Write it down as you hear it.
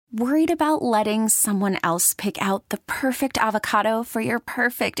Worried about letting someone else pick out the perfect avocado for your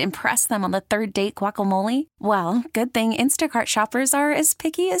perfect impress them on the third date guacamole? Well, good thing Instacart shoppers are as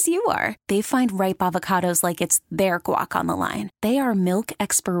picky as you are. They find ripe avocados like it's their guac on the line. They are milk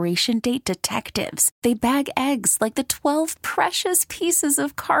expiration date detectives. They bag eggs like the 12 precious pieces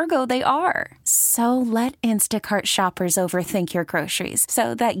of cargo they are. So let Instacart shoppers overthink your groceries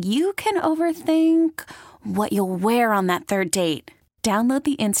so that you can overthink what you'll wear on that third date. Download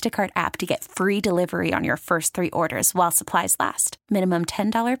the Instacart app to get free delivery on your first 3 orders while supplies last. Minimum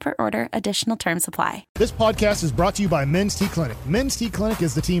 $10 per order. Additional terms apply. This podcast is brought to you by Men's T Clinic. Men's T Clinic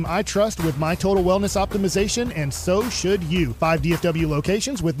is the team I trust with my total wellness optimization, and so should you. 5 DFW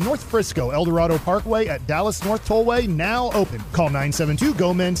locations with North Frisco, El Dorado Parkway at Dallas North Tollway now open. Call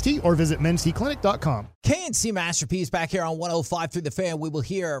 972-GO-MEN'S-T or visit mensteclinic.com. KNC Masterpiece back here on 105 through the Fan. We will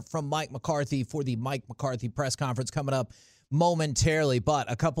hear from Mike McCarthy for the Mike McCarthy press conference coming up momentarily,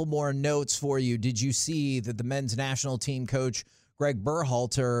 but a couple more notes for you. Did you see that the men's national team coach Greg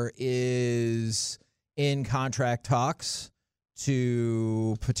Berhalter is in contract talks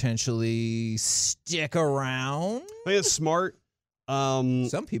to potentially stick around? I think it's smart.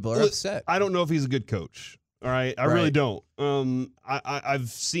 Some people are upset. I don't know if he's a good coach. All right, I really don't. I've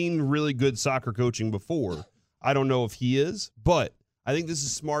seen really good soccer coaching before. I don't know if he is, but I think this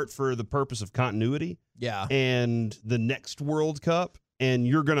is smart for the purpose of continuity. Yeah. And the next World Cup, and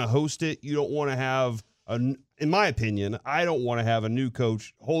you're going to host it. You don't want to have, in my opinion, I don't want to have a new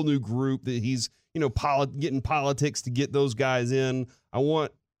coach, whole new group that he's, getting politics to get those guys in. I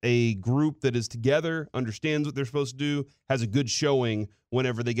want a group that is together, understands what they're supposed to do, has a good showing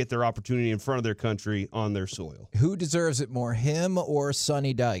whenever they get their opportunity in front of their country on their soil. Who deserves it more, him or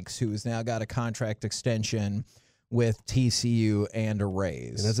Sonny Dykes, who has now got a contract extension with TCU and a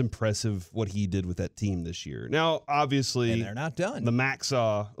raise? And that's impressive what he did with that team this year. Now, obviously, and they're not done. The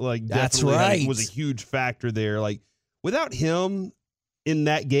Maxaw, that's definitely right, was a huge factor there. Without him in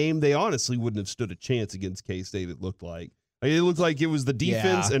that game, they honestly wouldn't have stood a chance against K-State. It looked like it was the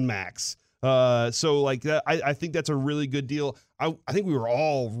defense and Max. So I think that's a really good deal. I think we were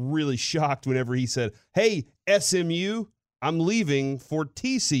all really shocked whenever he said, "Hey, SMU, I'm leaving for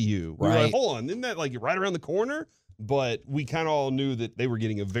TCU." We were like, hold on, isn't that right around the corner? But we kind of all knew that they were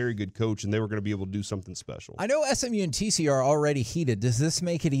getting a very good coach and they were going to be able to do something special. I know SMU and TCU are already heated. Does this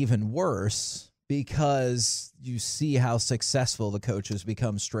make it even worse because you see how successful the coaches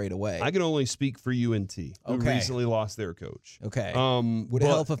become straight away? I can only speak for UNT, who recently lost their coach. Okay. Would it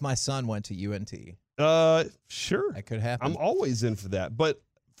help if my son went to UNT? Sure. That could happen. I'm always in for that. But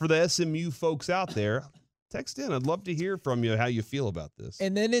for the SMU folks out there, text in. I'd love to hear from you how you feel about this.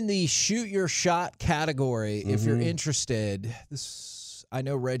 And then in the shoot your shot category, if you're interested, I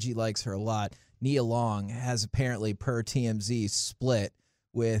know Reggie likes her a lot. Nia Long has apparently, per TMZ, split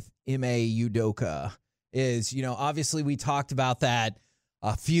with Ime Udoka. Obviously we talked about that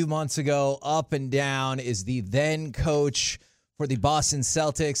a few months ago. Up and down is the then coach for the Boston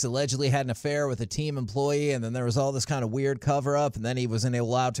Celtics, allegedly had an affair with a team employee, and then there was all this kind of weird cover-up, and then he wasn't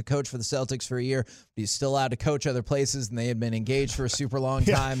allowed to coach for the Celtics for a year, but he's still allowed to coach other places, and they had been engaged for a super long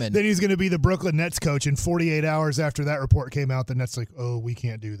time. And then he's going to be the Brooklyn Nets coach, and 48 hours after that report came out, the Nets we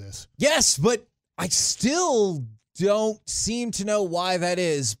can't do this. Yes, but I still don't seem to know why that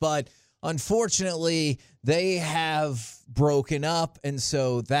is, but unfortunately, they have broken up, and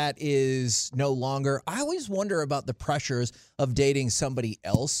so that is no longer. I always wonder about the pressures of dating somebody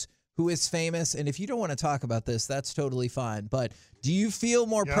else who is famous, and if you don't want to talk about this, that's totally fine. But do you feel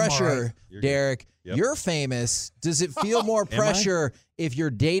more pressure, Derek? Yep. You're famous. Does it feel more pressure if you're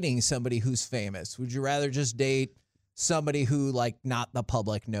dating somebody who's famous? Would you rather just date somebody who, not the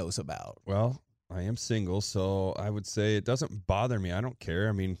public knows about? Well, I am single, so I would say it doesn't bother me. I don't care.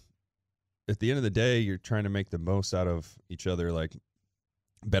 I mean, at the end of the day, you're trying to make the most out of each other,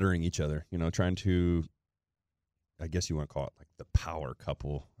 bettering each other, trying to, I guess you want to call it the power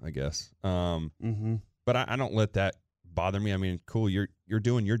couple, I guess. But I don't let that bother me. I mean, cool, you're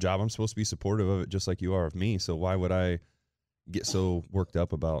doing your job. I'm supposed to be supportive of it just like you are of me. So why would I get so worked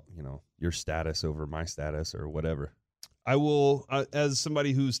up about, your status over my status or whatever? I will, as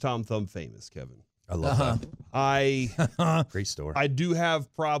somebody who's Tom Thumb famous, Kevin. I love that. Great story. I do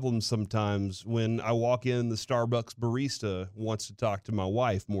have problems sometimes when I walk in, the Starbucks barista wants to talk to my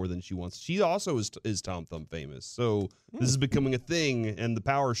wife more than she wants. She also is Tom Thumb famous. So this is becoming a thing, and the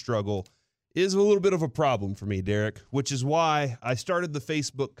power struggle is a little bit of a problem for me, Derek, which is why I started the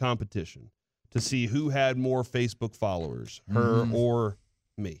Facebook competition to see who had more Facebook followers, her or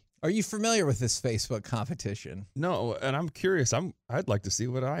me. Are you familiar with this Facebook competition? No, and I'm curious. I'd like to see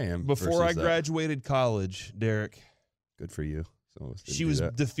what I am. Before I graduated college, Derek. Good for you. She was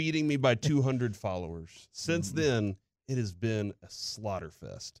defeating me by 200 followers. Since then, it has been a slaughter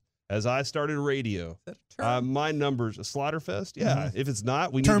fest. As I started radio, my numbers, a slaughter fest? Yeah. If it's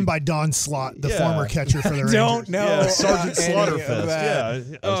not, we Turned by Don Slott, the former catcher for the Rangers. Don't know. Yeah, Sergeant Slaughterfest.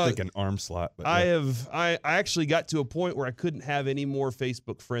 Yeah. I was thinking arm slot. But I actually got to a point where I couldn't have any more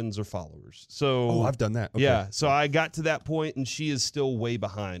Facebook friends or followers. So I've done that. Okay. Yeah. So I got to that point, and she is still way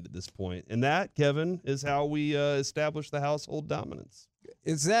behind at this point. And that, Kevin, is how we establish the household dominance.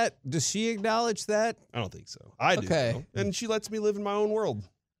 Does she acknowledge that? I don't think so. I do. Okay. Though. And she lets me live in my own world.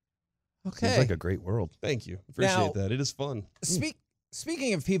 Okay. Seems like a great world. Thank you. Appreciate that. It is fun.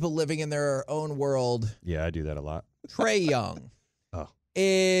 Speaking of people living in their own world, Yeah, I do that a lot. Trae Young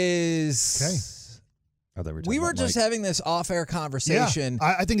is. We were just having this off-air conversation.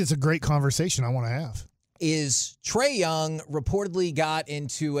 Yeah, I think it's a great conversation I want to have. Is Trae Young reportedly got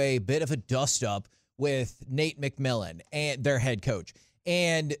into a bit of a dust-up with Nate McMillan, and their head coach.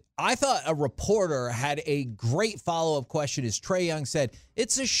 And I thought a reporter had a great follow-up question as Trae Young said,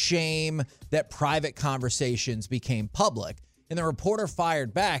 it's a shame that private conversations became public. And the reporter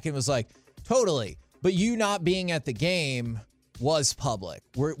fired back and was like, totally. But you not being at the game was public.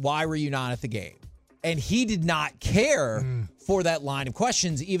 Why were you not at the game? And he did not care for that line of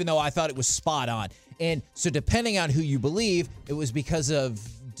questions, even though I thought it was spot on. And so depending on who you believe, it was because of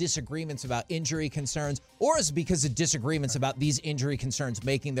disagreements about injury concerns, or is it because of disagreements about these injury concerns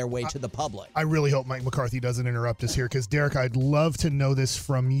making their way to the public? I really hope Mike McCarthy doesn't interrupt us here, because, Derek, I'd love to know this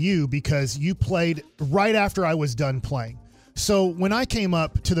from you, because you played right after I was done playing. So when I came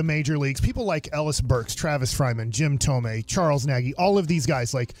up to the major leagues, people like Ellis Burks, Travis Fryman, Jim Thome, Charles Nagy, all of these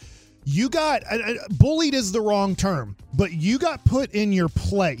guys, like, you got bullied is the wrong term, but you got put in your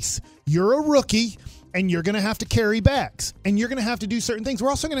place. You're a rookie, and you're going to have to carry bags, and you're going to have to do certain things. We're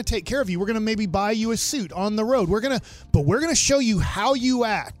also going to take care of you. We're going to maybe buy you a suit on the road. We're going to show you how you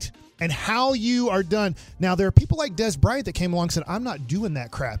act and how you are done. Now, there are people like Des Bryant that came along and said, I'm not doing that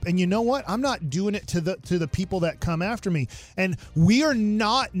crap. And you know what? I'm not doing it to the people that come after me. And we are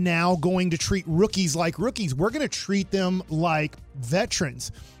not now going to treat rookies like rookies. We're going to treat them like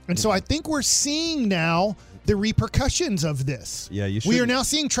veterans. And so I think we're seeing now the repercussions of this. Yeah, we are now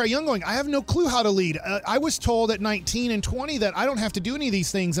seeing Trae Young going, I have no clue how to lead. I was told at 19 and 20 that I don't have to do any of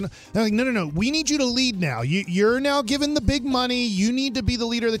these things. And they're like, no. We need you to lead now. You're now given the big money. You need to be the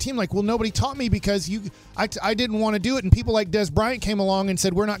leader of the team. Like, well, nobody taught me because I didn't want to do it. And people like Des Bryant came along and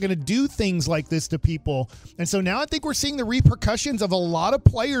said, we're not going to do things like this to people. And so now I think we're seeing the repercussions of a lot of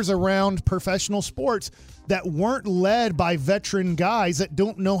players around professional sports that weren't led by veteran guys that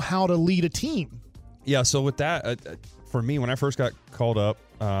don't know how to lead a team. Yeah, so with that, for me, when I first got called up,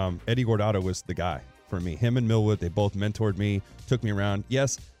 Eddie Guardado was the guy for me. Him and Millwood, they both mentored me, took me around.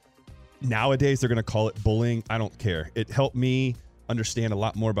 Yes, nowadays they're going to call it bullying. I don't care. It helped me understand a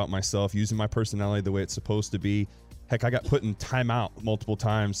lot more about myself, using my personality the way it's supposed to be. Heck, I got put in timeout multiple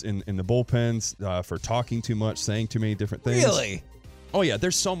times in the bullpens for talking too much, saying too many different things. Really? Oh, yeah,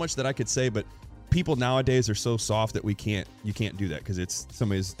 there's so much that I could say, but people nowadays are so soft that you can't do that because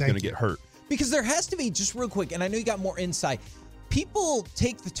somebody's going to get hurt. Because there has to be, just real quick, and I know you got more insight, people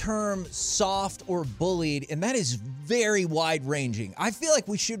take the term soft or bullied, and that is very wide-ranging. I feel like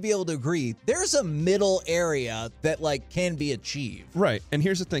we should be able to agree there's a middle area that can be achieved. Right, and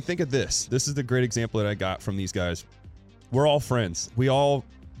here's the thing. Think of this. This is the great example that I got from these guys. We're all friends. We all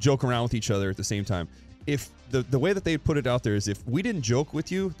joke around with each other at the same time. If the way that they put it out there is, if we didn't joke with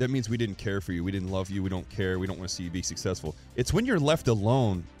you, that means we didn't care for you. We didn't love you. We don't care. We don't want to see you be successful. It's when you're left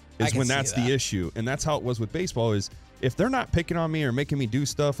alone is when that's the issue. And that's how it was with baseball, is if they're not picking on me or making me do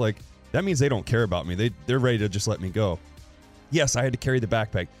stuff, that means they don't care about me. They're ready to just let me go. Yes, I had to carry the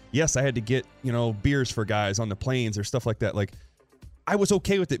backpack. Yes, I had to get, beers for guys on the planes or stuff like that. I was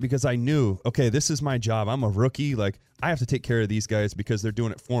okay with it because I knew, okay, this is my job. I'm a rookie. I have to take care of these guys because they're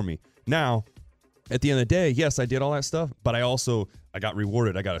doing it for me. Now, at the end of the day, yes, I did all that stuff, but I got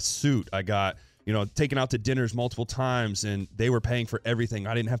rewarded. I got a suit. I got taken out to dinners multiple times, and they were paying for everything.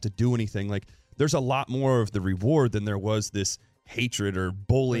 I didn't have to do anything. There's a lot more of the reward than there was this hatred or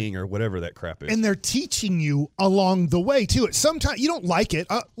bullying or whatever that crap is. And they're teaching you along the way, too. Sometimes you don't like it.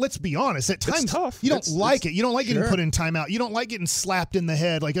 Let's be honest. At times, it's tough. You don't like it. You don't like getting put in timeout. You don't like getting slapped in the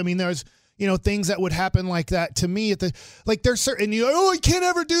head. There's things that would happen like that to me there's certain, you can't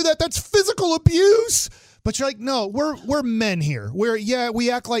ever do that. That's physical abuse. But you're like, no, we're men here.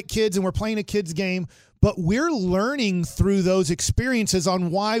 We act like kids and we're playing a kid's game, but we're learning through those experiences on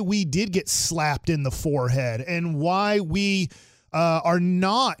why we did get slapped in the forehead and why we are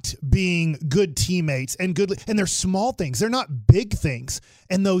not being good teammates and they're small things. They're not big things.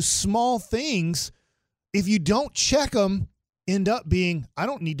 And those small things, if you don't check them end up being, I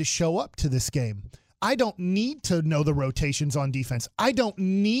don't need to show up to this game. I don't need to know the rotations on defense. I don't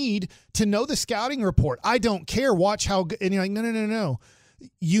need to know the scouting report. I don't care. Watch how good. And you're like, no.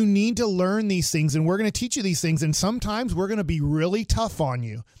 You need to learn these things, and we're going to teach you these things. And sometimes we're going to be really tough on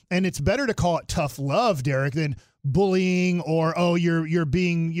you. And it's better to call it tough love, Derek, than bullying or, oh, you're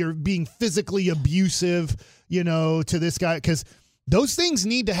being physically abusive, to this guy, because those things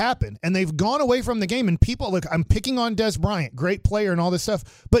need to happen, and they've gone away from the game. And people, look, I'm picking on Des Bryant, great player and all this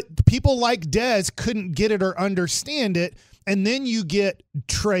stuff, but people like Des couldn't get it or understand it. And then you get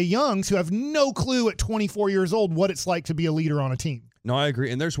Trae Youngs, who have no clue at 24 years old what it's like to be a leader on a team. No, I agree.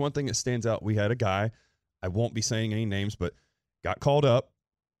 And there's one thing that stands out. We had a guy, I won't be saying any names, but got called up,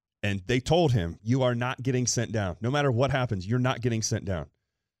 and they told him, you are not getting sent down. No matter what happens, you're not getting sent down.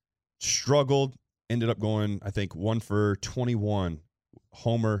 Struggled, ended up going, I think, 1 for 21,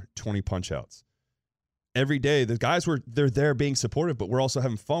 homer, 20 punch-outs. Every day, the guys they're there being supportive, but we're also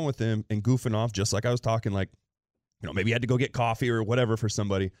having fun with them and goofing off, just like I was talking, like, maybe you had to go get coffee or whatever for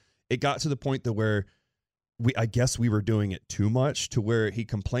somebody. It got to the point that where I guess we were doing it too much, to where he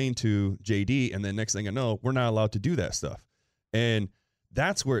complained to JD, and then next thing I know, we're not allowed to do that stuff. And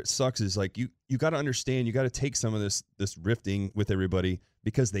that's where it sucks, is like you got to understand, you got to take some of this rifting with everybody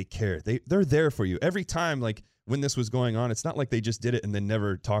because they care. They're there for you. Every time, like when this was going on, it's not like they just did it and then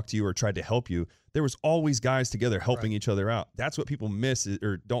never talked to you or tried to help you. There was always guys together helping each other out. That's what people miss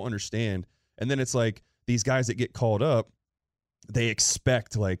or don't understand. And then it's like these guys that get called up, they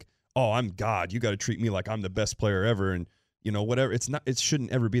expect like, oh, I'm God, you got to treat me like I'm the best player ever. And, whatever. It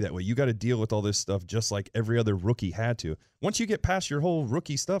shouldn't ever be that way. You got to deal with all this stuff just like every other rookie had to. Once you get past your whole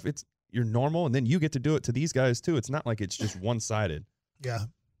rookie stuff, you're normal. And then you get to do it to these guys too. It's not like it's just one-sided. Yeah.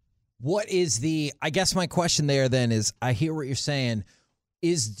 What is I guess my question there then is, I hear what you're saying,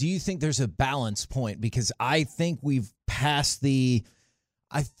 do you think there's a balance point? Because I think you've probably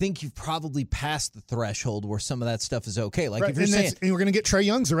passed the threshold where some of that stuff is okay. Like if you're saying, and we're going to get Trae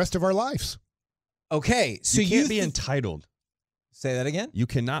Youngs the rest of our lives. Okay, so you can't be entitled. Say that again? You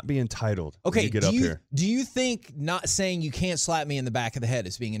cannot be entitled. Okay, when you get up here. Do you think not saying you can't slap me in the back of the head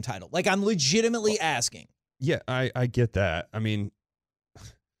is being entitled? Like, I'm legitimately asking. Yeah, I get that. I mean,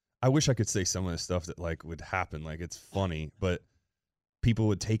 I wish I could say some of the stuff that like would happen. Like, it's funny, but people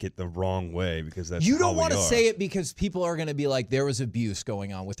would take it the wrong way because that's you don't want to say it because people are going to be like, there was abuse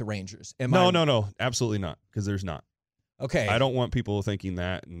going on with the Rangers. No, absolutely not, because there's not. Okay. I don't want people thinking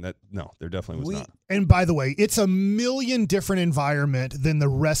that, and that, no, there definitely was not. And by the way, it's a million different environment than the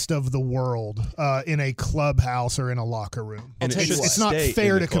rest of the world in a clubhouse or in a locker room. And it's not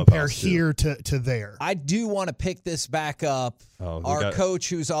fair to compare here to there. I do want to pick this back up. Our coach,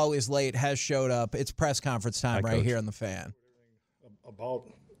 who's always late, has showed up. It's press conference time right here on the Fan. About,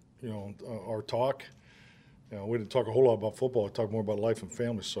 our talk. We didn't talk a whole lot about football. We talked more about life and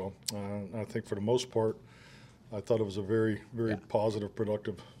family. So I think for the most part, I thought it was a very, very positive,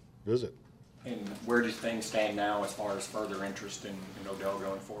 productive visit. And where do things stand now as far as further interest in Odell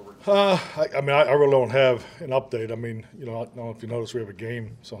going forward? I really don't have an update. I don't know if you notice we have a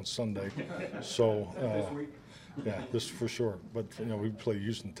game. It's on Sunday. So, this week? Yeah, this for sure. But, we play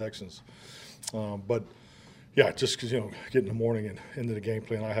Houston Texans. Just because, get in the morning and into the game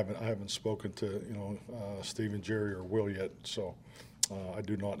plan, I haven't spoken to, Steve, Jerry, or Will yet. So I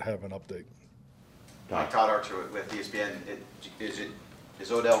do not have an update. Todd Archer with ESPN.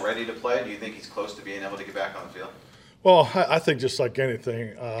 Is Odell ready to play? Do you think he's close to being able to get back on the field? Well, I think just like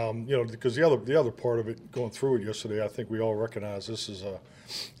anything, because the other part of it, going through it yesterday, I think we all recognize this is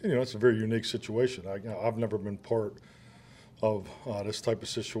it's a very unique situation. I've never been part of this type of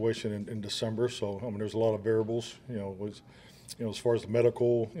situation in December, so there's a lot of variables. As far as the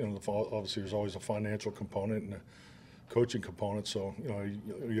medical, obviously there's always a financial component and a coaching component. So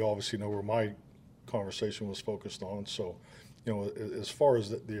you obviously know where my conversation was focused on. So, as far as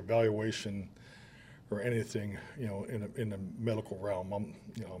the evaluation or anything, in the medical realm,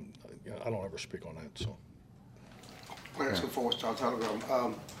 I don't ever speak on that. So. Players go forward, Star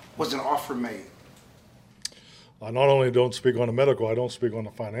Telegram. Was an offer made? I not only don't speak on the medical, I don't speak on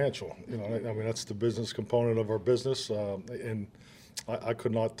the financial. That's the business component of our business, and I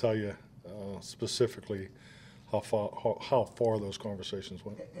could not tell you specifically how far those conversations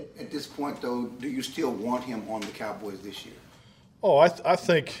went. At this point, though, do you still want him on the Cowboys this year? Oh, I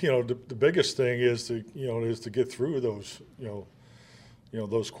think the biggest thing is to get through those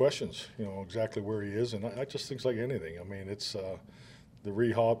those questions. Exactly where he is, and I just think like anything. It's the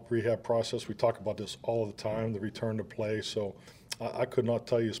rehab process. We talk about this all the time. The return to play. So I could not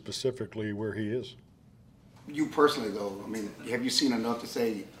tell you specifically where he is. You personally, though, have you seen enough to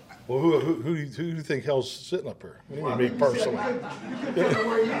say? Well, who do you think hell's sitting up here? What do you mean, me personally? You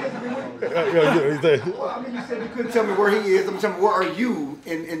said you couldn't tell me where he is. I'm telling me, where are you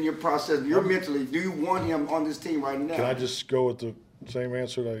in your process? You're mentally. Do you want him on this team right now? Can I just go with the same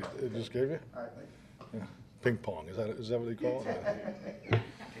answer that I just gave you? All right, Yeah. Ping pong. Is that what they call it?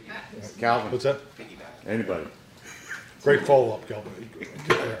 Calvin. What's that? Anybody. Great follow-up, Calvin.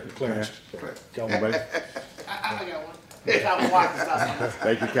 Clarence. Calvin. Anybody? I got one. Calvin Watkins.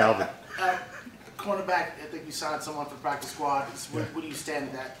 Thank you, Calvin. Cornerback, I think you signed someone for practice squad. Where do you stand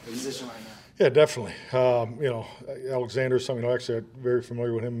in that position right now? Yeah, definitely. Alexander, actually I'm very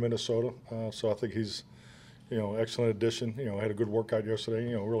familiar with him in Minnesota. So I think he's, excellent addition. Had a good workout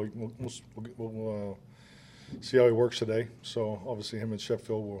yesterday. Really, we'll see how he works today. So obviously him and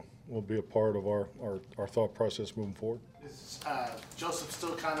Sheffield will be a part of our thought process moving forward. Is Joseph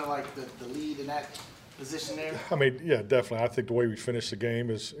still kind of like the lead in that position there? I mean, yeah, definitely. I think the way we finish the game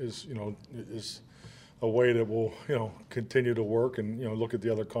is a way that we'll, continue to work and, look at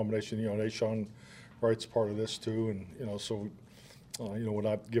the other combination. Nahshon Wright's part of this too. And, so, we're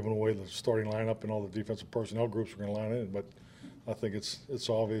not giving away the starting lineup and all the defensive personnel groups we're going to line in. But I think it's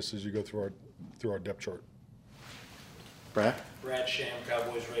obvious as you go through our depth chart. Brad Sham,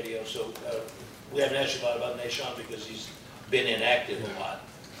 Cowboys Radio. So we haven't asked you a lot about Nahshon because he's been inactive a lot.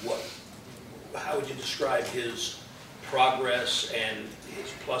 How would you describe his progress and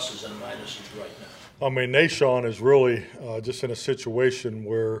his pluses and minuses right now? I mean, Nahshon is really just in a situation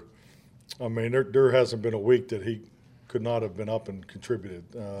where, there hasn't been a week that he could not have been up and contributed.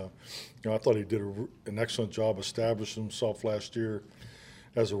 I thought he did an excellent job establishing himself last year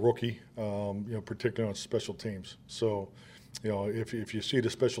as a rookie, particularly on special teams. So, if you see the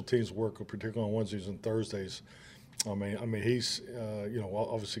special teams work, particularly on Wednesdays and Thursdays, he's,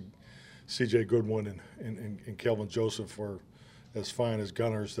 obviously C.J. Goodwin and Kelvin Joseph were as fine as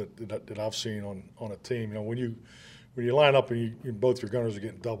gunners that I've seen on a team. When you line up and both your gunners are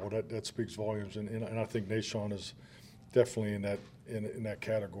getting double, that speaks volumes. And I think Nahshon is definitely in that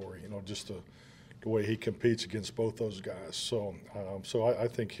category. Just the way he competes against both those guys. So I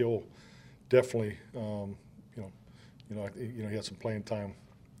think he'll definitely, he had some playing time,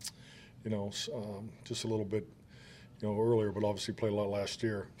 just a little bit, earlier, but obviously played a lot last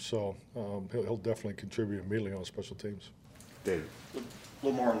year. So he'll definitely contribute immediately on special teams. David. A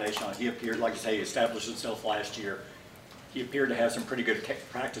little more on Nahshon. He appeared, like you say, he established himself last year. He appeared to have some pretty good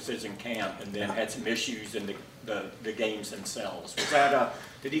practices in camp and then had some issues in the games themselves. Was that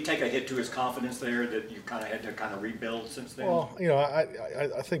did he take a hit to his confidence there that you kind of had to rebuild since then? Well, I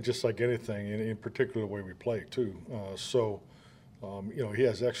think just like anything, in particular the way we play too. He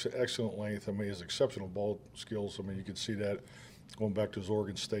has excellent length. He has exceptional ball skills. You can see that going back to his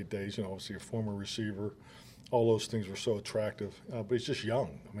Oregon State days. Obviously a former receiver. All those things were so attractive. But he's just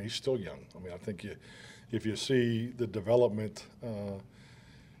young. He's still young. I think if you see the development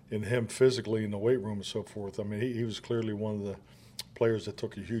in him physically in the weight room and so forth, he was clearly one of the players that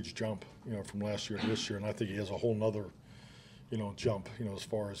took a huge jump, from last year to this year. And I think he has a whole nother, jump, as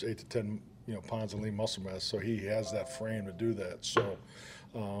far as 8 to 10 pounds of lean muscle mass. So he has that frame to do that. So,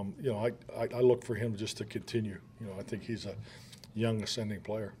 I look for him just to continue. I think he's a young ascending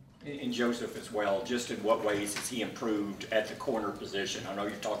player. And Joseph as well, just in what ways has he improved at the corner position? I know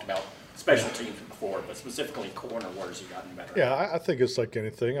you've talked about special teams before, but specifically corner, where has he gotten better? Yeah, I think it's like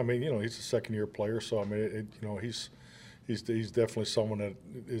anything. He's a second-year player, so he's definitely someone that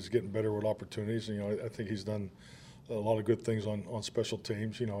is getting better with opportunities. I think he's done a lot of good things on special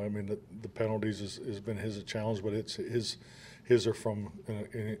teams. The penalties has been his challenge, but it's his are from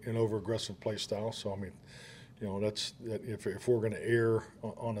an over-aggressive play style. So that's if we're going to err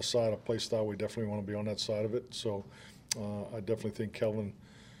on the side of play style, we definitely want to be on that side of it. So I definitely think Kelvin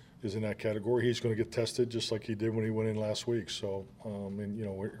is in that category. He's going to get tested just like he did when he went in last week. So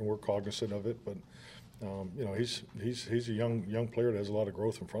we're cognizant of it, but he's a young player that has a lot of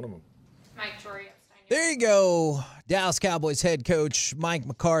growth in front of him. Mike Torrey. There you go. Dallas Cowboys head coach Mike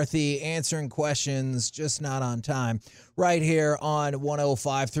McCarthy answering questions, just not on time, right here on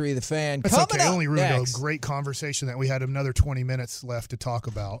 105.3 The Fan. That's Coming okay. I only ruined next. a great conversation that we had another 20 minutes left to talk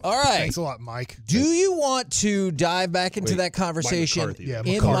about. All right. Thanks a lot, Mike. Do you want to dive back into that conversation Mike McCarthy. Yeah,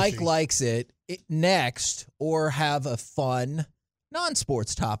 in McCarthy. Mike Likes It next, or have a fun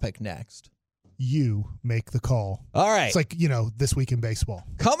non-sports topic next? You make the call. All right. It's like, This Week in Baseball.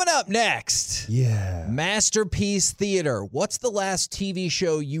 Coming up next. Yeah. Masterpiece Theater. What's the last TV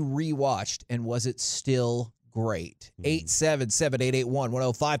show you rewatched, and was it still great?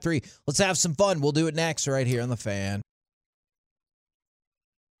 877-881-1053. Let's have some fun. We'll do it next right here on The Fan.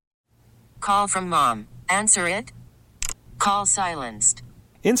 Call from mom. Answer it. Call silenced.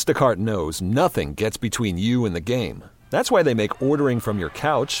 Instacart knows nothing gets between you and the game. That's why they make ordering from your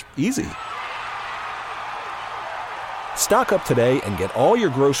couch easy. Stock up today and get all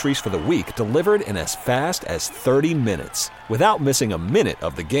your groceries for the week delivered in as fast as 30 minutes without missing a minute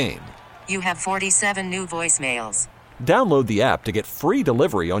of the game. You have 47 new voicemails. Download the app to get free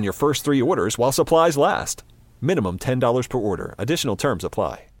delivery on your first 3 orders while supplies last. Minimum $10 per order. Additional terms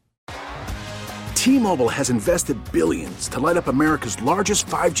apply. T-Mobile has invested billions to light up America's largest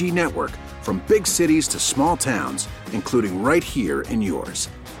 5G network, from big cities to small towns, including right here in yours.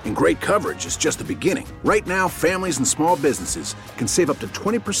 And great coverage is just the beginning. Right now, families and small businesses can save up to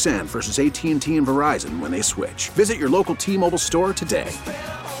 20% versus AT&T and Verizon when they switch. Visit your local T-Mobile store today.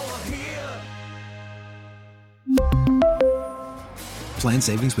 Plan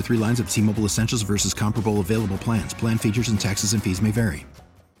savings with 3 lines of T-Mobile Essentials versus comparable available plans. Plan features and taxes and fees may vary.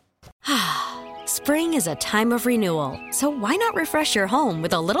 Spring is a time of renewal, so why not refresh your home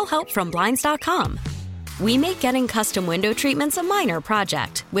with a little help from Blinds.com? We make getting custom window treatments a minor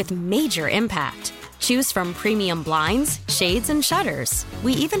project with major impact. Choose from premium blinds, shades, and shutters.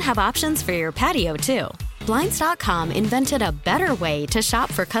 We even have options for your patio, too. Blinds.com invented a better way to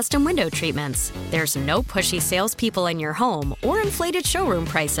shop for custom window treatments. There's no pushy salespeople in your home or inflated showroom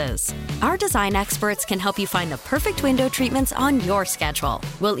prices. Our design experts can help you find the perfect window treatments on your schedule.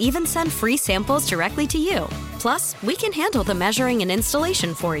 We'll even send free samples directly to you. Plus, we can handle the measuring and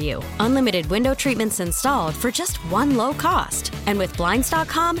installation for you. Unlimited window treatments installed for just one low cost. And with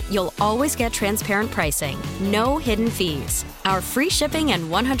Blinds.com, you'll always get transparent pricing. No hidden fees. Our free shipping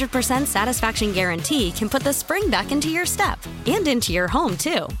and 100% satisfaction guarantee can put the spring back into your step and into your home,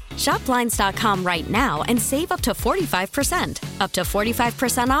 too. Shop Blinds.com right now and save up to 45%. Up to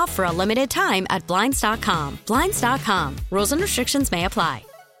 45% off for a limited time at Blinds.com. Blinds.com. Rules and restrictions may apply.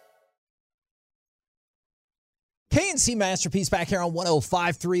 KNC Masterpiece back here on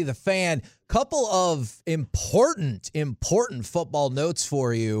 105.3 The Fan. Couple of important football notes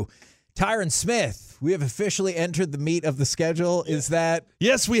for you. Tyron Smith, we have officially entered the meat of the schedule. Is that?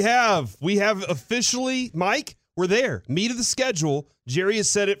 Yes, we have. We have officially, Mike, we're there. Meat of the schedule. Jerry has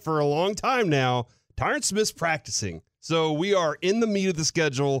said it for a long time now. Tyron Smith's practicing. So we are in the meat of the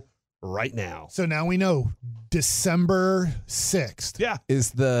schedule right now. So now we know December 6th. Yeah.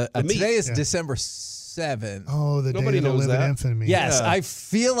 Is today is Yeah. December 7th. Oh, the Nobody day to knows live in that. infamy. Yes, Yeah. I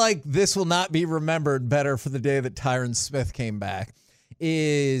feel like this will not be remembered better for the day that Tyron Smith came back.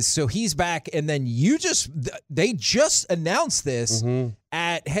 So he's back, and then they just announced this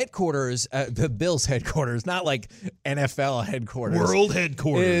at headquarters, the Bills headquarters, not like NFL headquarters. World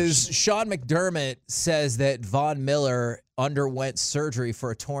headquarters. Sean McDermott says that Von Miller underwent surgery for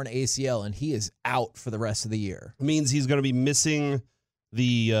a torn ACL, and he is out for the rest of the year. It means he's going to be missing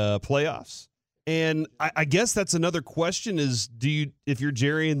the playoffs. And I guess that's another question is, if you're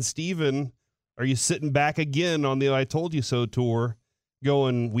Jerry and Steven, are you sitting back again on the I Told You So tour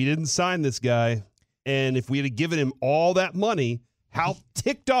going, we didn't sign this guy, and if we had given him all that money, how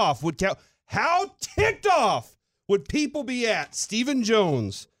ticked off would people be at Stephen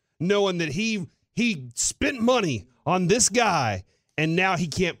Jones knowing that he spent money on this guy and now he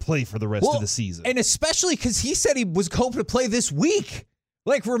can't play for the rest of the season? And especially because he said he was hoping to play this week.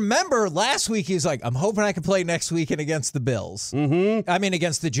 Like, remember last week he was like, I'm hoping I can play next weekend against the Bills.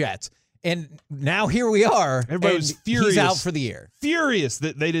 Against the Jets. And now here we are. Everybody was furious. He's out for the year. Furious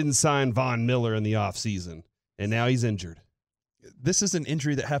that they didn't sign Von Miller in the offseason, and now he's injured. This is an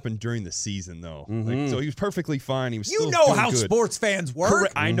injury that happened during the season, though. So he was perfectly fine. He was still know doing how good. sports fans work.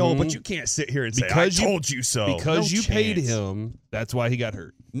 Correct. I know, but you can't sit here and say, I told you so. Because No you paid chance. him, that's why he got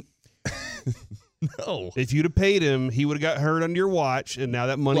hurt. No. If you'd have paid him, he would have got hurt under your watch, and now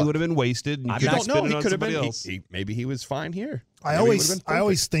that money would have been wasted. And You don't know. He could have been. Else. Maybe he was fine here. I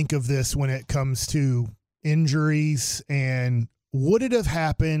always think of this when it comes to injuries and would it have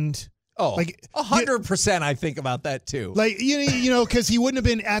happened? Oh, like 100%. I think about that too. Like you know, because he wouldn't have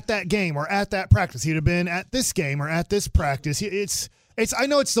been at that game or at that practice. He'd have been at this game or at this practice. It's. I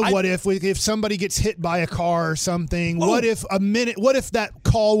know it's the what if somebody gets hit by a car or something. Oh. What if that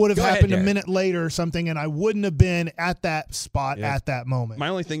call would have happened a minute later or something, and I wouldn't have been at that spot at that moment. My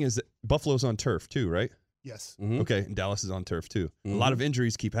only thing is that Buffalo's on turf too, right? Yes. Okay, and Dallas is on turf too. A lot of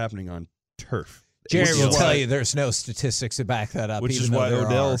injuries keep happening on turf. Jerry will tell you there's no statistics to back that up. Which is why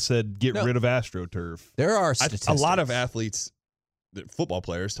Odell said get rid of AstroTurf. There are statistics. A lot of athletes, football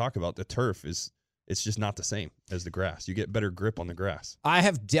players, talk about the turf it's just not the same as the grass. You get better grip on the grass. I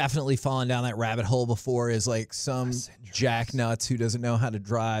have definitely fallen down that rabbit hole before. Is like some jacknuts who doesn't know how to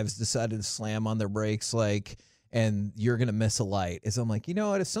drive has decided to slam on their brakes, and you're going to miss a light. Is I'm like, you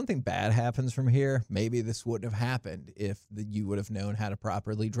know what? If something bad happens from here, maybe this wouldn't have happened if you would have known how to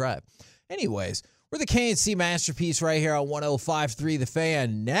properly drive. Anyways, we're the K&C Masterpiece right here on 105.3 The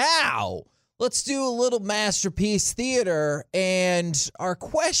Fan. Now, let's do a little Masterpiece Theater. And our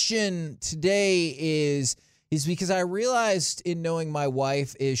question today is because I realized in knowing my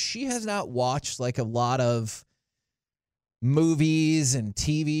wife is she has not watched like a lot of movies and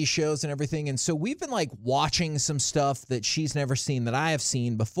TV shows and everything. And so we've been like watching some stuff that she's never seen that I have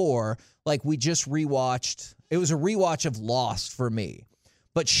seen before. Like we just rewatched, it was a rewatch of Lost for me.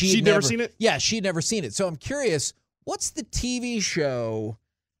 But she'd never seen it? Yeah, she'd never seen it. So I'm curious, what's the TV show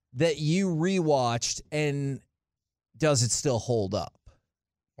that you rewatched and does it still hold up?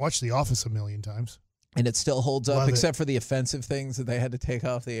 Watched The Office a million times. And it still holds up, Love except for the offensive things that they had to take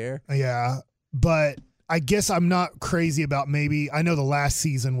off the air? Yeah, but I guess I'm not crazy about I know the last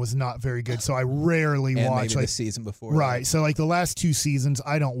season was not very good, so I rarely watch maybe the season before. Right, so like the last 2 seasons,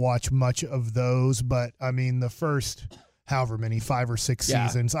 I don't watch much of those, but I mean the first however many, 5 or 6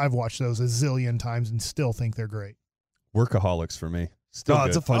 seasons, I've watched those a zillion times and still think they're great. Workaholics for me. Still good.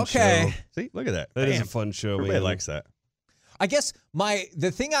 It's a fun show. See, look at that. That is a fun show. Everybody likes that. I guess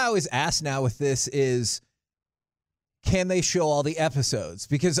the thing I always ask now with this is, can they show all the episodes?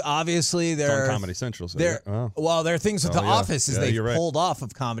 Because obviously It's on Comedy Central. So well, there are things with The Office is they've pulled off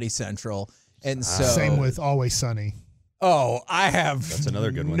of Comedy Central, and so same with Always Sunny. Oh, I have That's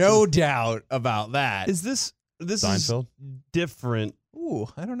another good one. No doubt about that. Is this Seinfeld? is different? Ooh,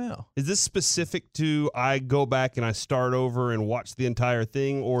 I don't know. Is this specific to I go back and I start over and watch the entire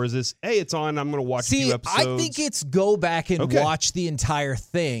thing, or is this, hey, it's on, I'm going to watch a few episodes? I think it's go back and watch the entire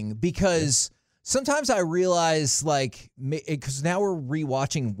thing because sometimes I realize, like, because now we're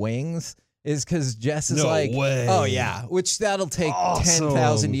rewatching Wings, is because Jess is way. Oh, yeah, which that'll take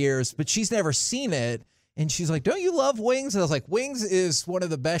 10,000 years, but she's never seen it. And she's like, don't you love Wings? And I was like, Wings is one of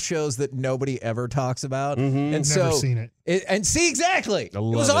the best shows that nobody ever talks about. And Never so, seen it. And see, exactly. It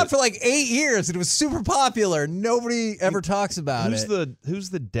was on for like 8 years, and it was super popular. Nobody ever talks about it. Who's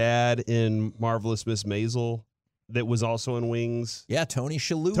the dad in Marvelous Miss Maisel that was also in Wings? Yeah, Tony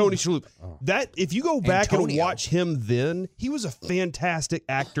Shalhoub. Tony Shalhoub. That, if you go back and Antonio. watch him then, he was a fantastic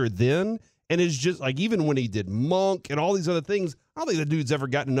actor then. And it's just like, even when he did Monk and all these other things, I don't think the dude's ever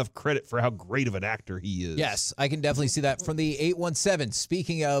gotten enough credit for how great of an actor he is. Yes, I can definitely see that. From the 817,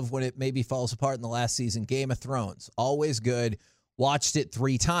 speaking of when it maybe falls apart in the last season, Game of Thrones, always good. Watched it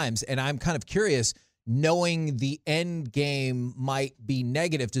 3 times, and I'm kind of curious, knowing the end game might be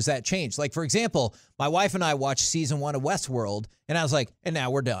negative, does that change? Like, for example, my wife and I watched season 1 of Westworld, and I was like, and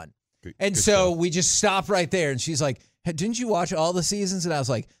now we're done. Good so we just stopped right there, and she's like, hey, didn't you watch all the seasons? And I was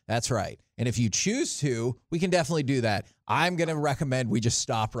like, that's right. And if you choose to, we can definitely do that. I'm going to recommend we just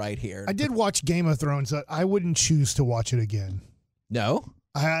stop right here. I did watch Game of Thrones. I wouldn't choose to watch it again. No?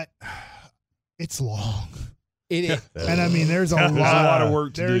 It's long. It is. And I mean, there's a lot of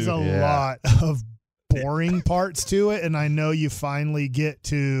work to do. There's a lot of boring parts to it. And I know you finally get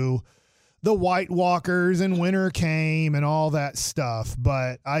to the White Walkers and Winter Came and all that stuff.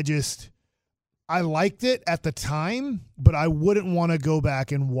 But I liked it at the time, but I wouldn't want to go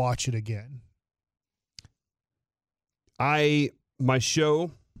back and watch it again. My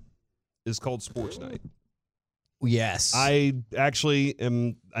show is called Sports Night. Yes. I actually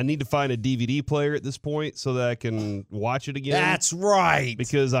I need to find a DVD player at this point so that I can watch it again. That's right.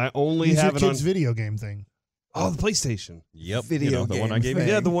 Because I only Use have your it on kid's video game thing. Oh, the PlayStation. Yep. Video the game one I gave you. thing.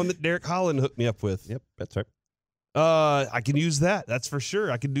 Yeah, the one that Derek Holland hooked me up with. Yep, that's right. I can use that. That's for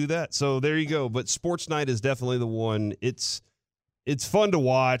sure. I can do that. So there you go. But Sports Night is definitely the one. It's fun to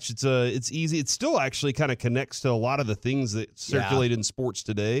watch. It's easy. It still actually kind of connects to a lot of the things that circulate in sports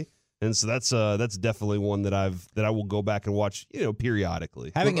today. And so that's definitely one that I will go back and watch,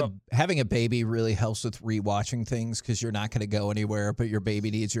 periodically. Having a baby really helps with rewatching things because you're not going to go anywhere, but your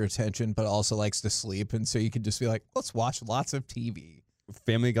baby needs your attention, but also likes to sleep, and so you can just be like, let's watch lots of TV.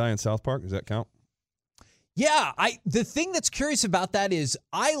 Family Guy in South Park, does that count? Yeah, the thing that's curious about that is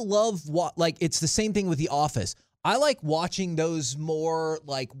I love it's the same thing with The Office. I like watching those more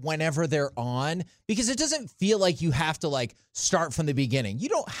like whenever they're on because it doesn't feel like you have to like start from the beginning. You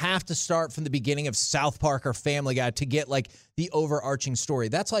don't have to start from the beginning of South Park or Family Guy to get like the overarching story.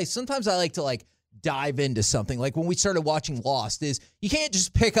 That's why sometimes I like to like dive into something. Like when we started watching Lost, is you can't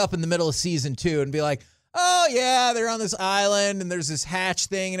just pick up in the middle of season 2 and be like, oh, yeah, they're on this island and there's this hatch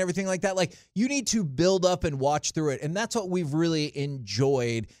thing and everything like that. Like, you need to build up and watch through it. And that's what we've really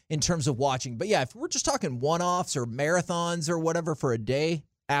enjoyed in terms of watching. But, yeah, if we're just talking one-offs or marathons or whatever for a day,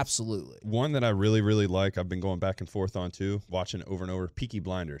 Absolutely. One that I really, really like, I've been going back and forth on too, watching it over and over, Peaky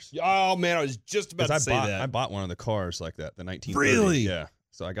Blinders. Oh, man, I was just about to say that. I bought one of the cars like that, the 1930s. Really? Yeah.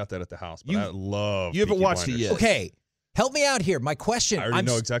 So I got that at the house, but I love You haven't Peaky watched Blinders. it yet. Okay, help me out here. My question. I already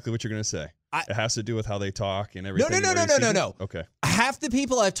know exactly what you're going to say. It has to do with how they talk and everything. No. Okay. Half the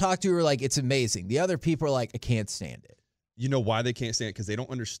people I've talked to are like, it's amazing. The other people are like, I can't stand it. You know why they can't stand it? Because they don't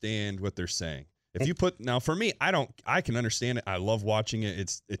understand what they're saying. If you put now for me, I can understand it. I love watching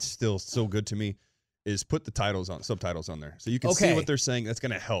it. It's still so good to me. Is put the subtitles on there so you can see what they're saying. That's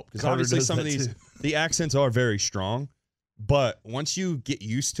going to help because obviously some of these the accents are very strong, but once you get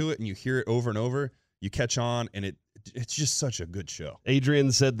used to it and you hear it over and over, you catch on, and it's just such a good show.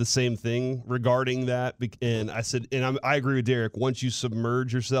 Adrian said the same thing regarding that, and I said, and I agree with Derek. Once you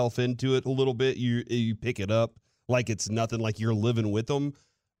submerge yourself into it a little bit, you pick it up like it's nothing, like you're living with them.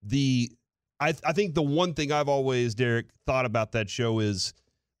 I think the one thing I've always, Derek, thought about that show is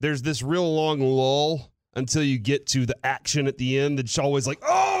there's this real long lull until you get to the action at the end. It's always like,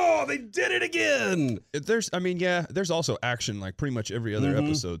 oh, they did it again. There's also action like pretty much every other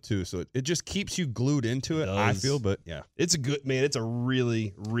episode too. So it just keeps you glued into it, I feel. But yeah, it's it's a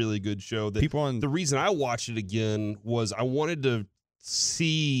really, really good show. The reason I watched it again was I wanted to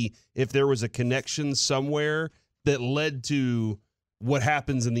see if there was a connection somewhere that led to what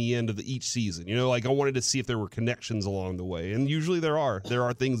happens in the end of each season. You know, like I wanted to see if there were connections along the way. And usually there are. There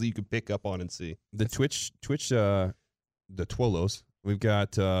are things that you could pick up on and see. The Twitch, the Twolos. We've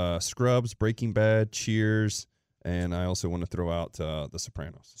got Scrubs, Breaking Bad, Cheers, and I also want to throw out The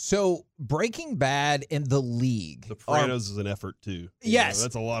Sopranos. So Breaking Bad and The League. Sopranos is an effort too. Yes.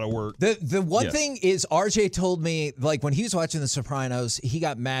 That's a lot of work. The one thing is RJ told me, like when he was watching The Sopranos, he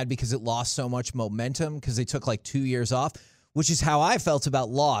got mad because it lost so much momentum because they took like 2 years off, which is how I felt about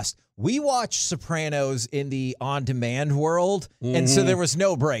Lost. We watched Sopranos in the on-demand world, and so there was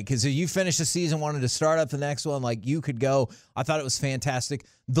no break. Because if you finished the season, wanted to start up the next one, like you could go. I thought it was fantastic.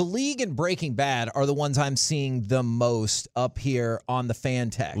 The League and Breaking Bad are the ones I'm seeing the most up here on the fan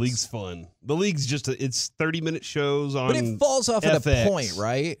text. League's fun. The League's just it's 30-minute shows on But it falls off FX. at a point,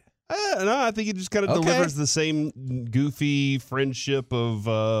 right? No, I think it just kind of delivers the same goofy friendship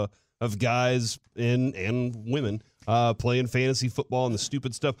of guys and women. Playing fantasy football and the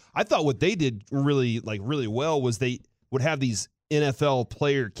stupid stuff. I thought what they did really well was they would have these NFL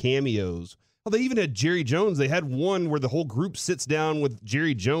player cameos. Well, they even had Jerry Jones. They had one where the whole group sits down with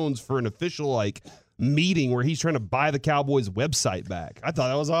Jerry Jones for an official meeting where he's trying to buy the Cowboys website back. I thought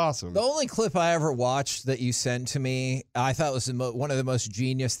that was awesome. The only clip I ever watched that you sent to me, I thought was one of the most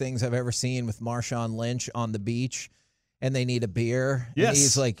genius things I've ever seen with Marshawn Lynch on the beach, and they need a beer. Yes. And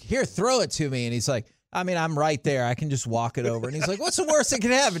he's like, here, throw it to me. And he's like, I mean, I'm right there. I can just walk it over. And he's like, what's the worst that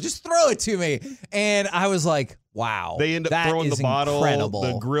can happen? Just throw it to me. And I was like, wow. They end up throwing the bottle. Incredible.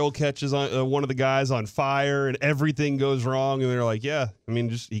 The grill catches on one of the guys on fire, and everything goes wrong. And they're like, yeah, I mean,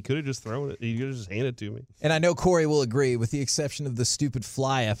 he could have just thrown it. He could have just handed it to me. And I know Corey will agree, with the exception of the stupid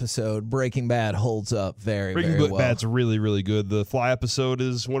fly episode, Breaking Bad holds up very well. Breaking Bad's really, really good. The fly episode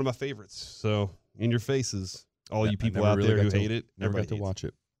is one of my favorites. So, in your faces, all you people out there who hate it. Never got to watch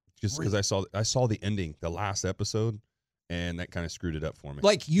it. Just because I saw the ending, the last episode, and that kind of screwed it up for me.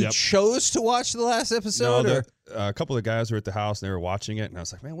 Like you chose to watch the last episode? No, a couple of guys were at the house and they were watching it, and I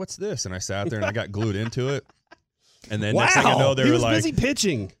was like, man, what's this? And I sat there and I got glued into it. And then next thing I know, they were like, busy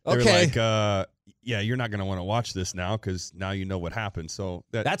pitching. They were like, yeah, you're not going to want to watch this now because now you know what happened. So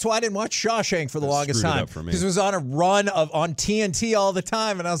that's why I didn't watch Shawshank for the longest time, because it was on a run on TNT all the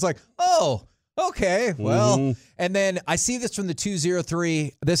time, and I was like, oh. Okay, well, and then I see this from the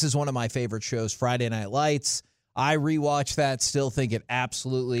 203. This is one of my favorite shows, Friday Night Lights. I rewatch that, still think it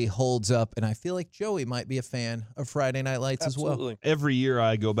absolutely holds up, and I feel like Joey might be a fan of Friday Night Lights as well. Every year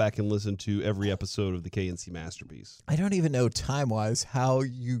I go back and listen to every episode of the KNC Masterpiece. I don't even know time-wise how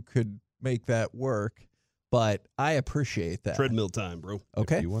you could make that work, but I appreciate that. Treadmill time, bro.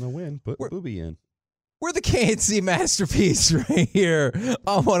 Okay. If you want to win, put Booby in. We're the KNC Masterpiece right here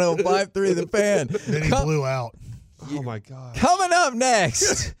on 105.3 The Fan. Then he blew out. Oh, my God. Coming up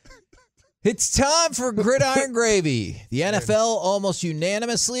next, it's time for Gridiron Gravy. The NFL almost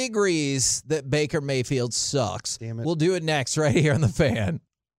unanimously agrees that Baker Mayfield sucks. Damn it. We'll do it next right here on The Fan.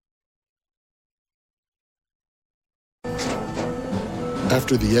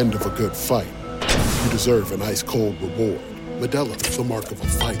 After the end of a good fight, you deserve an ice-cold reward. Modelo, the mark of a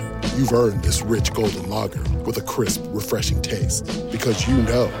fighter. You've earned this rich golden lager with a crisp, refreshing taste. Because you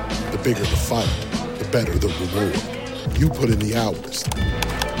know, the bigger the fight, the better the reward. You put in the hours,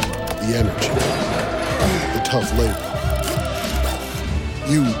 the energy, the tough labor.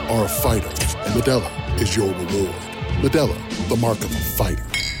 You are a fighter, and Modelo is your reward. Modelo, the mark of a fighter.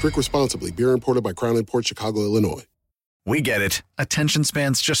 Drink responsibly. Beer imported by Crown Imports, Chicago, Illinois. We get it. Attention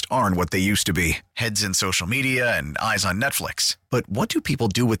spans just aren't what they used to be. Heads in social media and eyes on Netflix. But what do people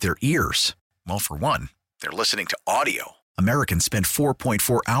do with their ears? Well, for one, they're listening to audio. Americans spend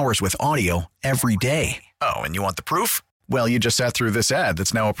 4.4 hours with audio every day. Oh, and you want the proof? Well, you just sat through this ad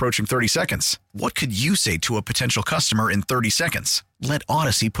that's now approaching 30 seconds. What could you say to a potential customer in 30 seconds? Let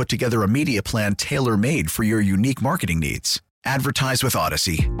Odyssey put together a media plan tailor-made for your unique marketing needs. Advertise with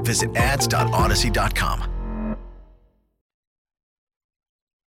Odyssey. Visit ads.odyssey.com.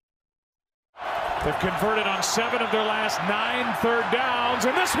 They've converted on 7 of their last 9 third downs,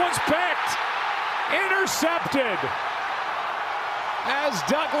 and this one's picked. Intercepted. As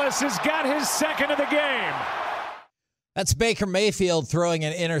Douglas has got his second of the game. That's Baker Mayfield throwing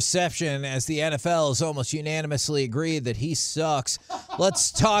an interception as the NFL has almost unanimously agreed that he sucks. Let's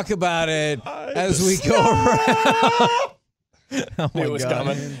talk about it as we go around. Oh my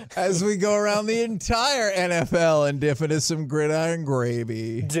God. As we go around the entire NFL and dip into some gridiron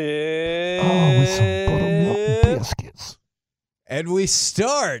gravy. With some buttermilk and biscuits. And we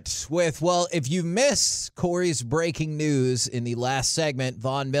start with, well, if you missed Corey's breaking news in the last segment,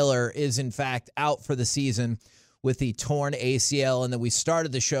 Von Miller is in fact out for the season with the torn ACL. And then we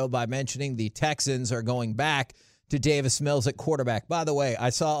started the show by mentioning the Texans are going back to Davis Mills at quarterback. By the way, I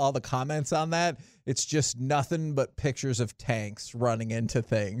saw all the comments on that. It's just nothing but pictures of tanks running into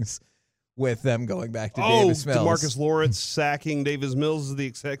things with them going back to Davis Mills. DeMarcus Lawrence sacking Davis Mills is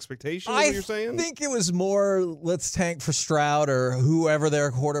the expectation, is what you're saying? I think it was more let's tank for Stroud or whoever their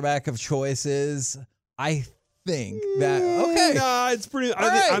quarterback of choice is. I think that, okay. Nah, it's pretty.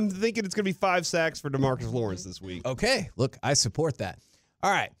 I'm thinking it's going to be 5 sacks for DeMarcus Lawrence this week. Okay, look, I support that. All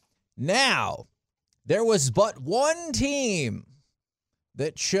right, now, there was but one team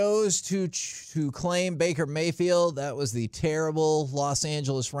that chose to claim Baker Mayfield. That was the terrible Los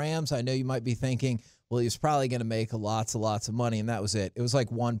Angeles Rams. I know you might be thinking, well, he was probably going to make lots of money, and that was it. It was like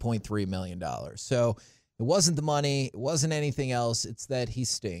 $1.3 million. So it wasn't the money. It wasn't anything else. It's that he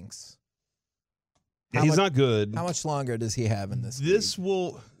stinks. He's not good. How much longer does he have in this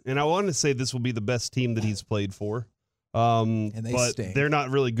league? And I want to say this will be the best team that he's played for. And they but stink. They're not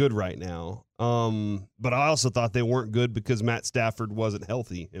really good right now. But I also thought they weren't good because Matt Stafford wasn't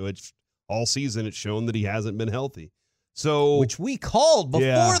healthy, which all season it's shown that he hasn't been healthy. So, which we called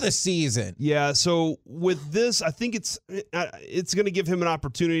before the season. Yeah. So with this, I think it's going to give him an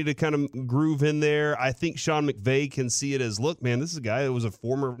opportunity to kind of groove in there. I think Sean McVay can see it as, look, man, this is a guy that was a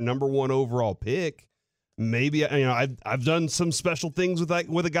former number 1 overall pick. Maybe I've done some special things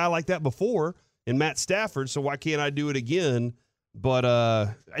with a guy like that before in Matt Stafford. So why can't I do it again? But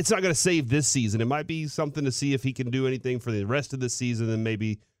it's not going to save this season. It might be something to see if he can do anything for the rest of the season, and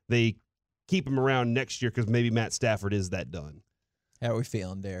maybe they keep him around next year because maybe Matt Stafford is that done. How are we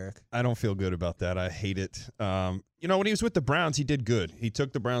feeling, Derek? I don't feel good about that. I hate it. When he was with the Browns, he did good. He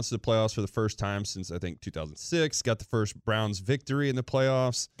took the Browns to the playoffs for the first time since, I think, 2006. Got the first Browns victory in the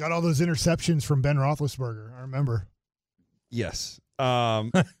playoffs. Got all those interceptions from Ben Roethlisberger. I remember. Yes.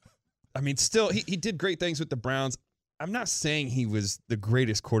 Still, he did great things with the Browns. I'm not saying he was the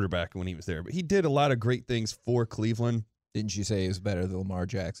greatest quarterback when he was there, but he did a lot of great things for Cleveland. Didn't you say he was better than Lamar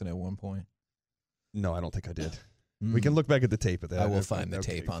Jackson at one point? No, I don't think I did. We can look back at the tape of that. I will find the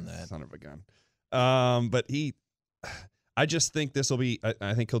tape on that. Son of a gun. But I just think this will be,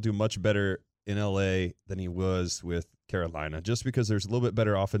 I think he'll do much better in LA than he was with Carolina, just because there's a little bit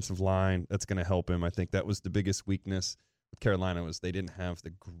better offensive line. That's going to help him. I think that was the biggest weakness with Carolina, was they didn't have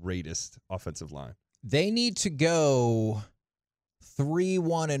the greatest offensive line. They need to go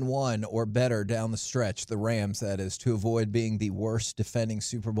 3-1-1 or better down the stretch, the Rams, that is, to avoid being the worst defending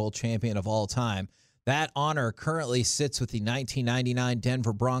Super Bowl champion of all time. That honor currently sits with the 1999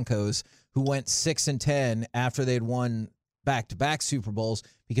 Denver Broncos, who went 6-10 after they'd won back-to-back Super Bowls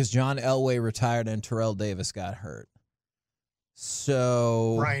because John Elway retired and Terrell Davis got hurt.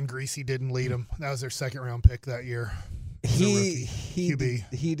 So Brian Greasy didn't lead them. That was their second-round pick that year. He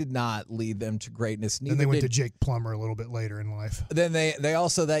did not lead them to greatness. Then they went to Jake Plummer a little bit later in life. Then they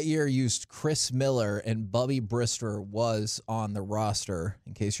also that year used Chris Miller, and Bubby Brister was on the roster,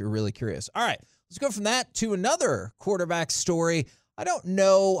 in case you're really curious. All right, let's go from that to another quarterback story. I don't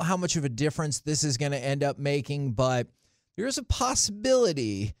know how much of a difference this is going to end up making, but there's a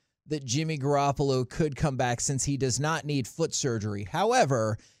possibility that Jimmy Garoppolo could come back since he does not need foot surgery.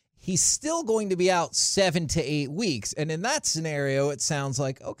 However, he's still going to be out 7 to 8 weeks. And in that scenario, it sounds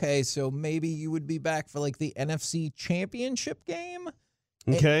like, okay, so maybe you would be back for like the NFC Championship game?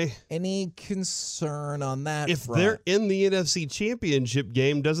 Okay. Any concern on that If front? they're in the NFC Championship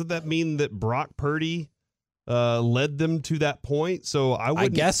game, doesn't that mean that Brock Purdy led them to that point. So I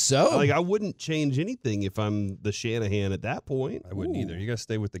guess so. Like I wouldn't change anything if I'm the Shanahan at that point. I wouldn't either. You got to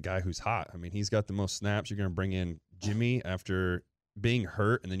stay with the guy who's hot. I mean, he's got the most snaps. You're going to bring in Jimmy after being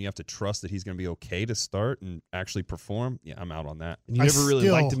hurt, and then you have to trust that he's going to be okay to start and actually perform. Yeah, I'm out on that. And you never really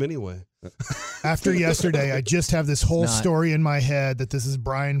liked him anyway. After yesterday, I just have this whole story in my head that this is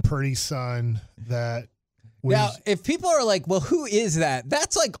Brian Purdy's son that now, if people are like, well, who is that?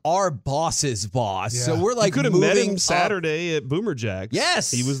 That's like our boss's boss. Yeah. So we're like, you could have met him Saturday at Boomer Jacks.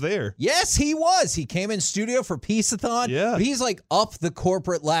 Yes. He was there. Yes, he was. He came in studio for Peace-a-thon. Yeah. But he's like up the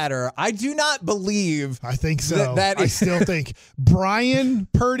corporate ladder. I do not believe. I think so. I still think Brian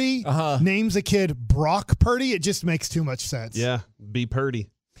Purdy names a kid Brock Purdy. It just makes too much sense. Yeah. Be Purdy.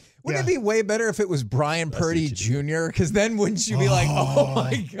 Wouldn't it be way better if it was Brian Purdy Jr.? Because then wouldn't you be like, oh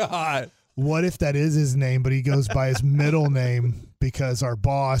my God. What if that is his name, but he goes by his middle name because our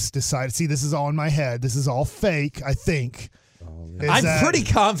boss decided, see, this is all in my head. This is all fake, I think. I'm pretty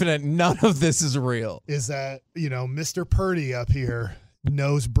confident none of this is real. Is that, Mr. Purdy up here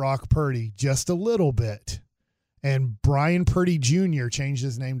knows Brock Purdy just a little bit. And Brian Purdy Jr. changed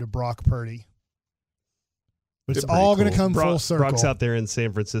his name to Brock Purdy. But it's all going to come full circle. Brock's out there in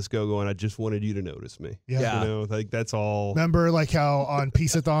San Francisco going, I just wanted you to notice me. Yeah. That's all. Remember like how on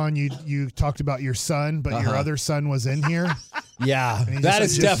Peace-a-thon you talked about your son, but your other son was in here? Yeah. That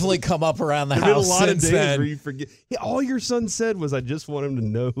has definitely come up around the house been a lot since of days then. where you forget. All your son said was, I just want him to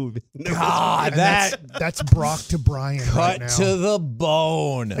know. God, that's Brock to Brian right now. Cut to the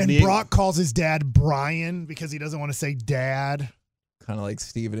bone. And Brock calls his dad Brian because he doesn't want to say dad. Kind of like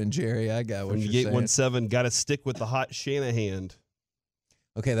Steven and Jerry. I got what you're saying. 817, got to stick with the hot Shanahan.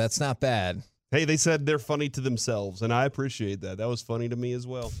 Okay, that's not bad. Hey, they said they're funny to themselves, and I appreciate that. That was funny to me as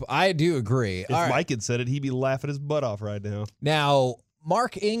well. I do agree. If Mike had said it, he'd be laughing his butt off right now. Now,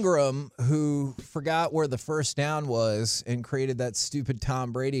 Mark Ingram, who forgot where the first down was and created that stupid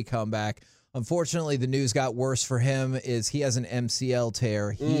Tom Brady comeback, unfortunately, the news got worse for him is he has an MCL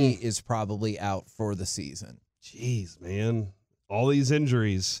tear. He is probably out for the season. Jeez, man. All these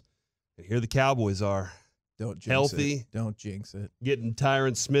injuries, and here the Cowboys are. Don't jinx healthy. It. Don't jinx it. Getting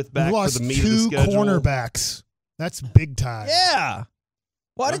Tyron Smith back lost for the meat of the schedule. 2 cornerbacks. That's big time. Yeah.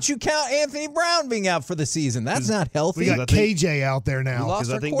 Why did you count Anthony Brown being out for the season? That's not healthy. We got KJ out there now.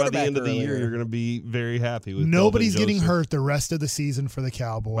 Because I think by the end of the year, you're going to be very happy with Nobody's getting hurt the rest of the season for the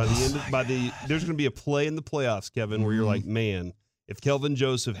Cowboys. There's going to be a play in the playoffs, Kevin, where you're like, man, if Kelvin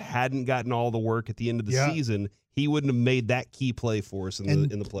Joseph hadn't gotten all the work at the end of the season, he wouldn't have made that key play for us in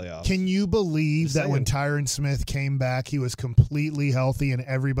the playoffs. Can you believe that when Tyron Smith came back, he was completely healthy and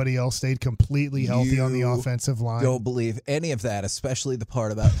everybody else stayed completely healthy on the offensive line? Don't believe any of that, especially the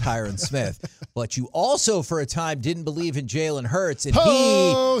part about Tyron Smith. But you also, for a time, didn't believe in Jalen Hurts, and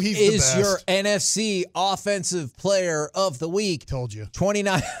he is your NFC Offensive Player of the Week. Told you.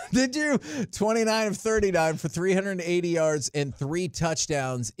 29. Did you? 29 of 39 for 380 yards and 3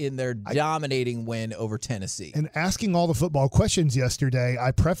 touchdowns in their dominating win over Tennessee. And asking all the football questions yesterday,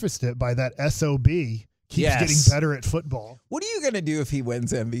 I prefaced it by that SOB keeps getting better at football. What are you going to do if he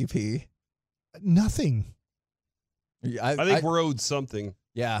wins MVP? Nothing. I think we're owed something.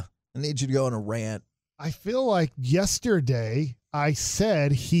 Yeah. I need you to go on a rant. I feel like yesterday I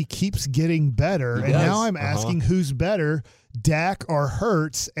said he keeps getting better, and now I'm asking who's better, Dak or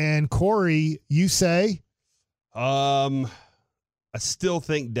Hurts. And Corey, you say? I still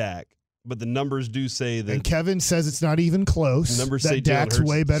think Dak. But the numbers do say that. And Kevin says it's not even close. The numbers that say Dak's Hurts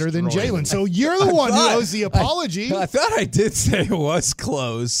way better than destroying Jalen. So you're the one who owes the apology. I thought I did say it was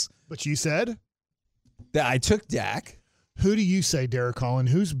close. But you said? That I took Dak. Who do you say, Derek Collin?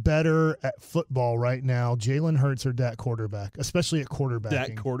 Who's better at football right now, Jalen Hurts or Dak quarterback, especially at quarterback?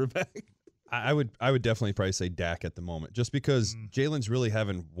 Dak quarterback? I would definitely probably say Dak at the moment, just because Jalen's really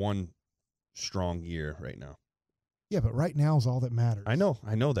having one strong year right now. Yeah, but right now is all that matters. I know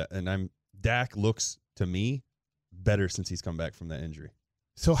that, and Dak looks to me better since he's come back from that injury.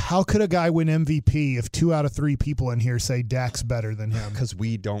 So how could a guy win MVP if 2 out of 3 people in here say Dak's better than him? Because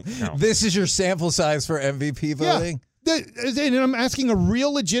we don't count. This is your sample size for MVP voting? Yeah. And I'm asking a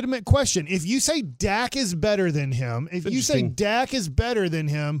real legitimate question. If you say Dak is better than him,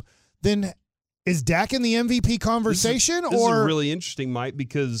 then is Dak in the MVP conversation? This is really interesting, Mike,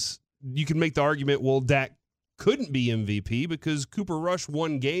 because you can make the argument, well, Dak couldn't be MVP because Cooper Rush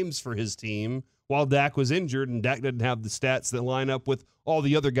won games for his team while Dak was injured, and Dak doesn't have the stats that line up with all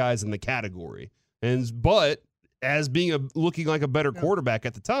the other guys in the category. But as being looking like a better quarterback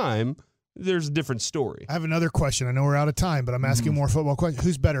at the time, there's a different story. I have another question. I know we're out of time, but I'm asking more football questions.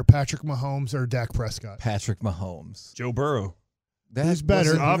 Who's better, Patrick Mahomes or Dak Prescott? Patrick Mahomes. Joe Burrow. Who's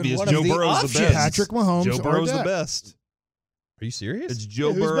better? Obvious. Joe Burrow's the best. Patrick Mahomes. Joe Burrow's or the Dak. best. Are you serious? It's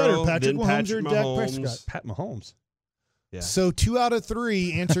Joe Who's Burrow, better, Patrick then Mahomes Patrick or Dak Mahomes. Prescott? Pat Mahomes. Yeah. So 2 out of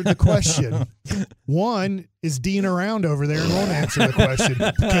 3 answered the question. One is Dean around over there and won't answer the question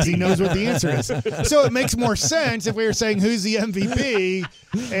because he knows what the answer is. So it makes more sense if we were saying who's the MVP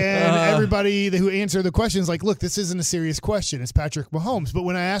and everybody who answered the question is like, look, this isn't a serious question. It's Patrick Mahomes. But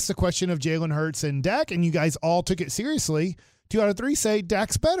when I asked the question of Jalen Hurts and Dak and you guys all took it seriously, 2 out of 3 say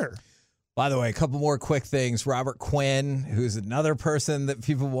Dak's better. By the way, a couple more quick things. Robert Quinn, who's another person that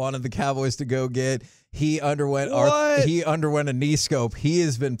people wanted the Cowboys to go get, he underwent a knee scope. He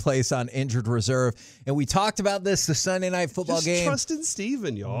has been placed on injured reserve. And we talked about this the Sunday Night Football Just game. trust in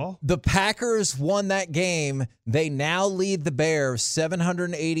Steven, y'all. The Packers won that game. They now lead the Bears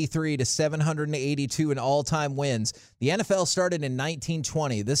 783 to 782 in all-time wins. The NFL started in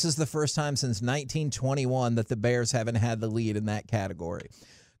 1920. This is the first time since 1921 that the Bears haven't had the lead in that category.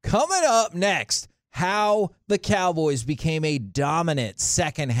 Coming up next, how the Cowboys became a dominant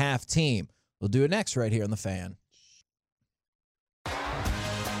second-half team. We'll do it next right here on The Fan.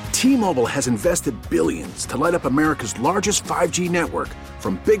 T-Mobile has invested billions to light up America's largest 5G network,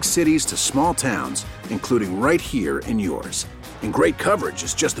 from big cities to small towns, including right here in yours. And great coverage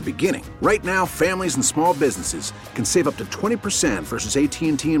is just the beginning. Right now, families and small businesses can save up to 20% versus AT&T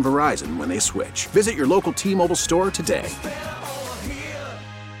and Verizon when they switch. Visit your local T-Mobile store today.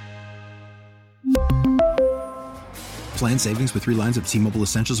 Plan savings with 3 lines of T-Mobile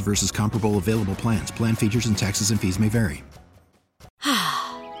Essentials versus comparable available plans. Plan features and taxes and fees may vary.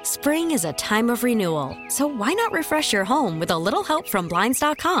 Spring is a time of renewal, so why not refresh your home with a little help from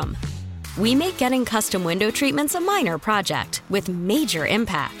Blinds.com? We make getting custom window treatments a minor project with major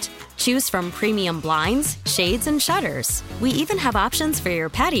impact. Choose from premium blinds, shades, and shutters. We even have options for your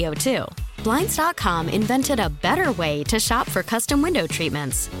patio, too. Blinds.com invented a better way to shop for custom window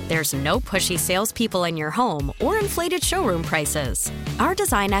treatments. There's no pushy salespeople in your home or inflated showroom prices. Our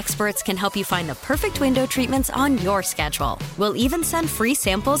design experts can help you find the perfect window treatments on your schedule. We'll even send free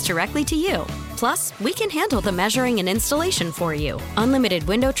samples directly to you. Plus, we can handle the measuring and installation for you. Unlimited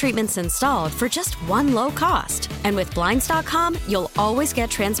window treatments installed for just one low cost. And with Blinds.com, you'll always get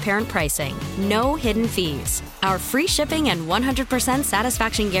transparent pricing. No hidden fees. Our free shipping and 100%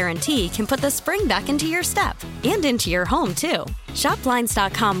 satisfaction guarantee can put the spring back into your step and into your home, too. Shop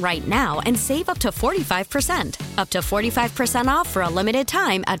Blinds.com right now and save up to 45%. Up to 45% off for a limited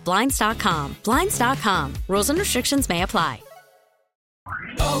time at Blinds.com. Blinds.com. Rules and restrictions may apply.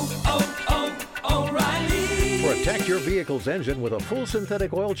 Protect your vehicle's engine with a full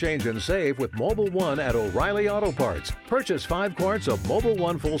synthetic oil change and save with Mobil 1 at O'Reilly Auto Parts. Purchase 5 quarts of Mobil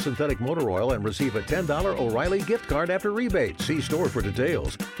 1 full synthetic motor oil and receive a $10 O'Reilly gift card after rebate. See store for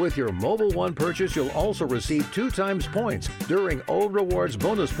details. With your Mobil 1 purchase, you'll also receive 2 times points during O Rewards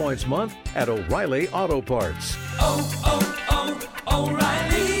Bonus Points Month at O'Reilly Auto Parts.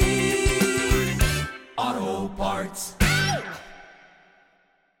 O'Reilly Auto Parts.